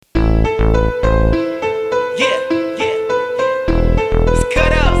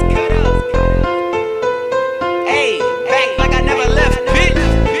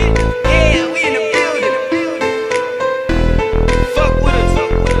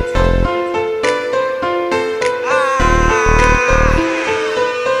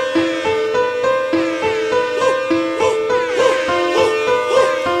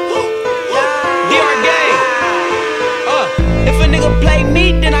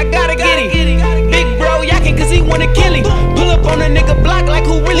nigga block like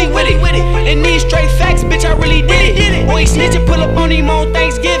who really with it. And these straight facts, bitch, I really did it. Boy, he snitchin', pull up on him on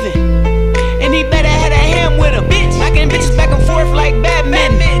Thanksgiving. And he better have that ham with him. Knocking bitches back and forth like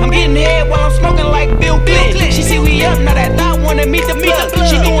badminton. I'm getting head while I'm smoking like Bill Clinton. She see we up, now that thought wanna meet the plug.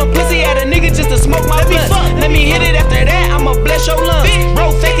 She doing pussy at a nigga just to smoke my blood. Let me hit it after that, I'ma bless your lungs.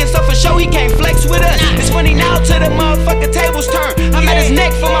 Bro faking stuff for show, he can't flex with us. It's funny now till the motherfucking tables turn. I'm at his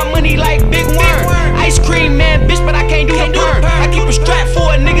neck for my money like Big Worm. Ice cream man, bitch, but I can't do the perm. I keep a strap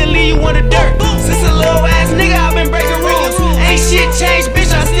for a nigga, leave you on the dirt. Since a little ass nigga, I've been breaking rules. Ain't shit changed,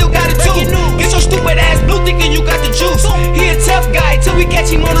 bitch, I still got it too. Get your stupid ass blue thinking you got the juice. He a tough guy till we catch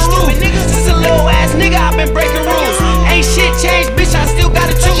him on the roof. Since a little ass nigga, I've been breaking rules. Ain't shit changed, bitch, I still got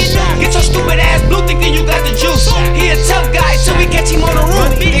it too. Get your stupid ass blue thinking you got the juice. He a tough guy till we catch him on the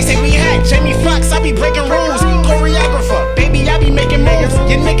roof. They say we hack, Jamie Foxx, I be breaking rules. Choreographer, baby, I be making moves.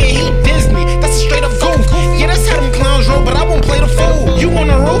 Your nigga, he Disney, that's a straight up goof. Yeah, that's how them clowns roll, but I won't play the fool. You on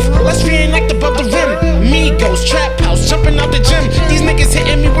the roof? Let's reenact above the rim. Migos, trap house, jumping out the gym. These niggas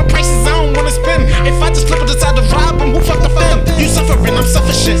hitting me with prices I don't wanna spend. If I just flip it decide to rob them, who fuck the fam? You suffering, I'm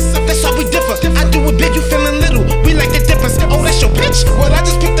sufficient. That's how we differ. I do it big, you feeling little. We like the difference. Oh, that's your bitch? Well, I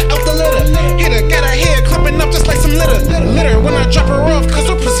just picked her out the litter. Hit her, got her hair clipping up just like some litter. Litter when I drop her off, cause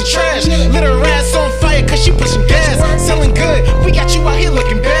her pussy trash. Litter ass on fire, cause she pushing gas. Selling good, we got you out here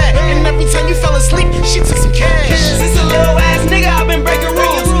looking bad. And every time you fell asleep, she took some cash. Since a little ass nigga, I've been breaking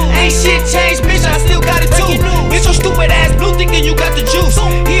rules. Ain't shit changed, bitch, I still got it too. Get your stupid ass blue thinking you got the juice.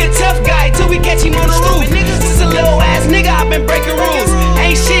 He a tough guy till we catch him on the roof. Since a little ass nigga, I've been breaking rules.